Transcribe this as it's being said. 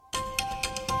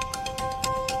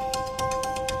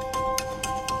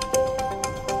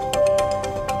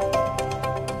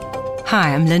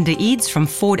Hi, I'm Linda Eads from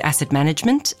Foord Asset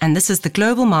Management, and this is the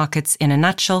global markets in a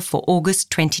nutshell for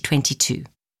August 2022.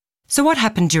 So what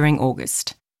happened during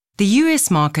August? The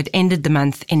US market ended the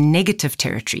month in negative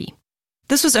territory.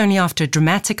 This was only after a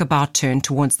dramatic about turn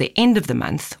towards the end of the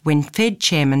month when Fed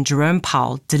Chairman Jerome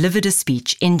Powell delivered a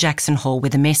speech in Jackson Hole where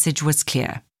the message was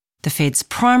clear. The Fed's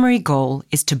primary goal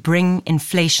is to bring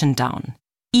inflation down,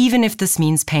 even if this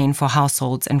means pain for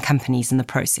households and companies in the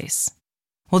process.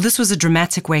 Well, this was a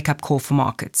dramatic wake-up call for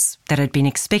markets that had been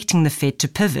expecting the Fed to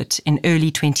pivot in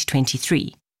early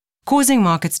 2023, causing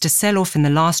markets to sell off in the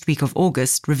last week of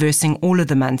August, reversing all of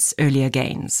the month's earlier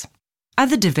gains.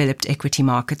 Other developed equity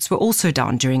markets were also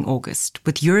down during August,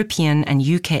 with European and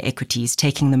UK equities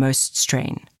taking the most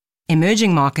strain.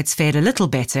 Emerging markets fared a little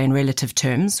better in relative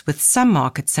terms, with some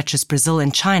markets such as Brazil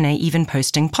and China even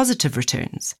posting positive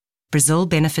returns. Brazil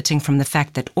benefiting from the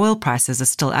fact that oil prices are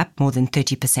still up more than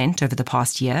 30% over the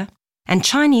past year, and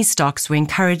Chinese stocks were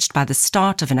encouraged by the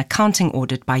start of an accounting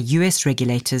audit by US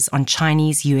regulators on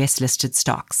Chinese US-listed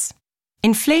stocks.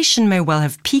 Inflation may well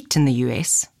have peaked in the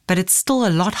US, but it's still a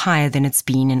lot higher than it's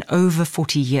been in over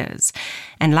 40 years,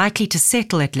 and likely to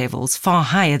settle at levels far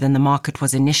higher than the market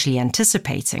was initially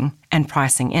anticipating and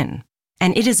pricing in.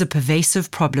 And it is a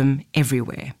pervasive problem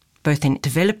everywhere, both in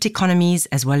developed economies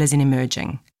as well as in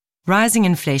emerging. Rising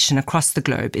inflation across the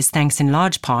globe is thanks in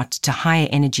large part to higher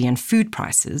energy and food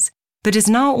prices, but is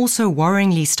now also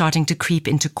worryingly starting to creep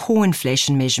into core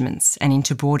inflation measurements and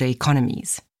into broader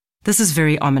economies. This is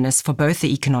very ominous for both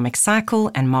the economic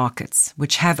cycle and markets,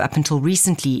 which have up until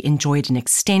recently enjoyed an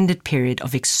extended period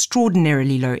of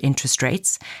extraordinarily low interest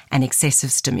rates and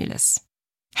excessive stimulus.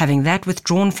 Having that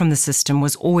withdrawn from the system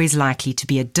was always likely to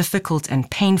be a difficult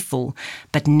and painful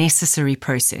but necessary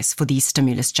process for these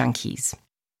stimulus junkies.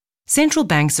 Central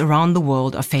banks around the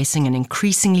world are facing an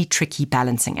increasingly tricky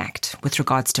balancing act with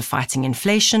regards to fighting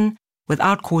inflation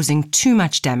without causing too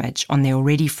much damage on their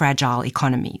already fragile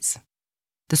economies.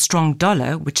 The strong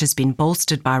dollar, which has been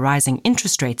bolstered by rising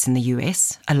interest rates in the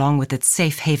US, along with its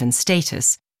safe haven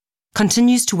status,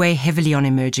 continues to weigh heavily on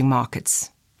emerging markets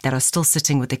that are still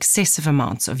sitting with excessive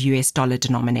amounts of US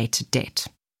dollar-denominated debt.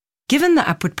 Given the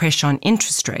upward pressure on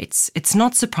interest rates, it's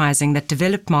not surprising that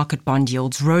developed market bond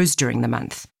yields rose during the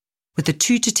month, with the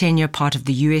 2 to 10-year part of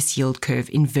the US yield curve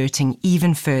inverting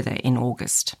even further in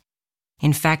August.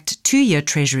 In fact, 2-year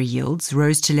Treasury yields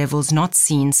rose to levels not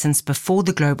seen since before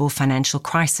the global financial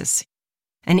crisis.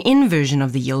 An inversion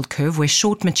of the yield curve where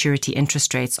short maturity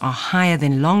interest rates are higher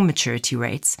than long maturity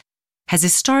rates has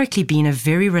historically been a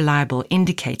very reliable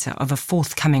indicator of a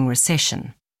forthcoming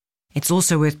recession. It's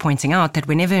also worth pointing out that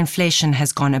whenever inflation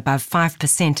has gone above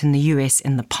 5% in the US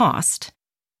in the past,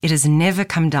 it has never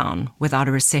come down without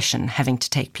a recession having to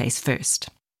take place first.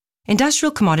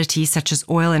 Industrial commodities such as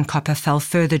oil and copper fell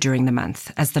further during the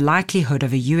month as the likelihood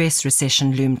of a US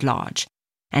recession loomed large,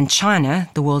 and China,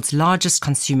 the world's largest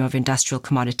consumer of industrial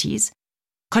commodities,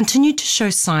 continued to show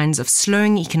signs of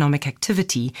slowing economic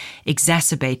activity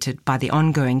exacerbated by the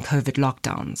ongoing COVID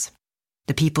lockdowns.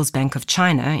 The People's Bank of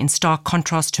China, in stark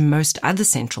contrast to most other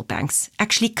central banks,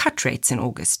 actually cut rates in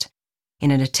August, in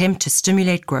an attempt to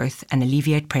stimulate growth and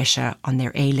alleviate pressure on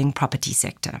their ailing property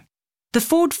sector. The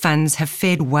Foord funds have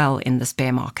fared well in this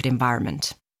bear market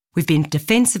environment. We've been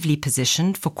defensively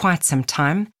positioned for quite some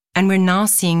time, and we're now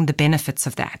seeing the benefits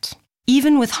of that.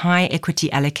 Even with high equity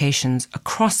allocations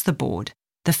across the board,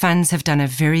 the funds have done a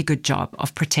very good job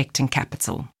of protecting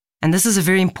capital. And this is a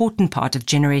very important part of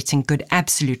generating good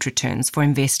absolute returns for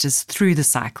investors through the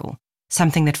cycle,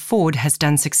 something that Foord has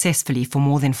done successfully for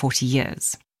more than 40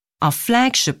 years. Our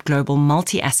flagship global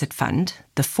multi-asset fund,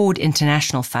 the Foord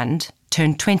International Fund,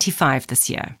 turned 25 this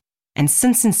year. And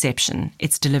since inception,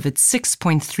 it's delivered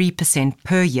 6.3%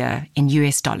 per year in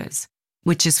US dollars,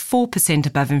 which is 4%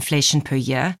 above inflation per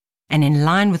year and in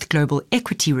line with global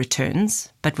equity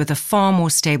returns, but with a far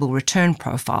more stable return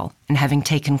profile and having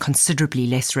taken considerably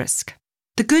less risk.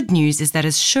 The good news is that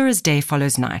as sure as day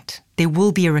follows night, there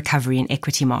will be a recovery in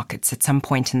equity markets at some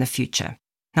point in the future.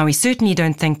 Now, we certainly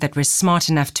don't think that we're smart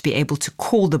enough to be able to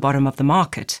call the bottom of the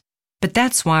market, but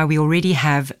that's why we already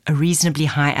have a reasonably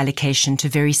high allocation to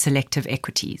very selective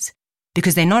equities,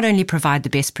 because they not only provide the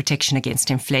best protection against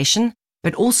inflation,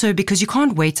 but also because you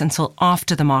can't wait until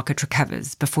after the market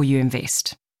recovers before you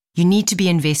invest. You need to be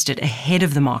invested ahead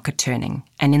of the market turning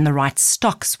and in the right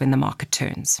stocks when the market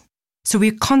turns. So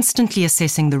we're constantly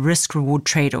assessing the risk-reward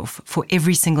trade-off for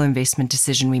every single investment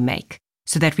decision we make,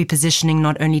 so that we're positioning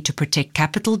not only to protect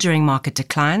capital during market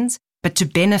declines, but to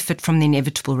benefit from the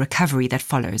inevitable recovery that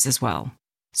follows as well.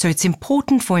 So it's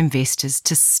important for investors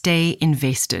to stay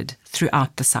invested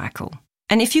throughout the cycle.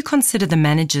 And if you consider the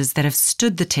managers that have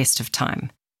stood the test of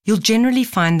time, you'll generally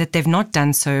find that they've not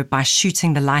done so by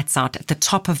shooting the lights out at the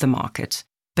top of the market,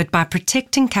 but by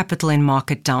protecting capital in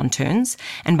market downturns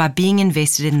and by being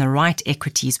invested in the right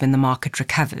equities when the market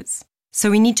recovers. So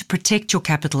we need to protect your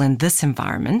capital in this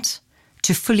environment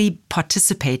to fully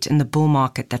participate in the bull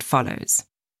market that follows.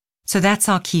 So that's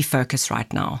our key focus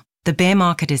right now. The bear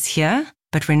market is here,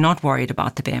 but we're not worried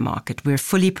about the bear market. We're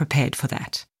fully prepared for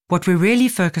that. What we're really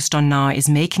focused on now is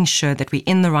making sure that we're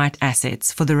in the right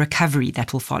assets for the recovery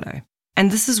that will follow.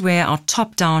 And this is where our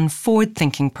top-down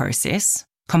forward-thinking process,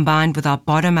 combined with our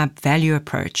bottom-up value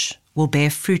approach, will bear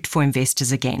fruit for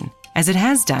investors again, as it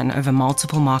has done over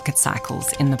multiple market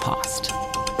cycles in the past.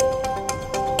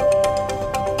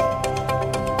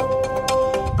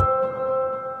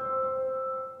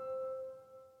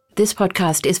 This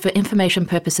podcast is for information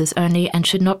purposes only and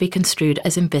should not be construed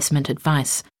as investment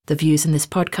advice. The views in this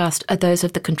podcast are those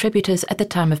of the contributors at the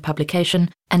time of publication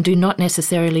and do not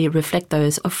necessarily reflect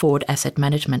those of Foord Asset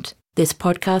Management. This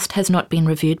podcast has not been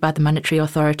reviewed by the Monetary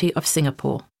Authority of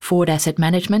Singapore. Foord Asset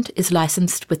Management is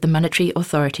licensed with the Monetary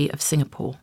Authority of Singapore.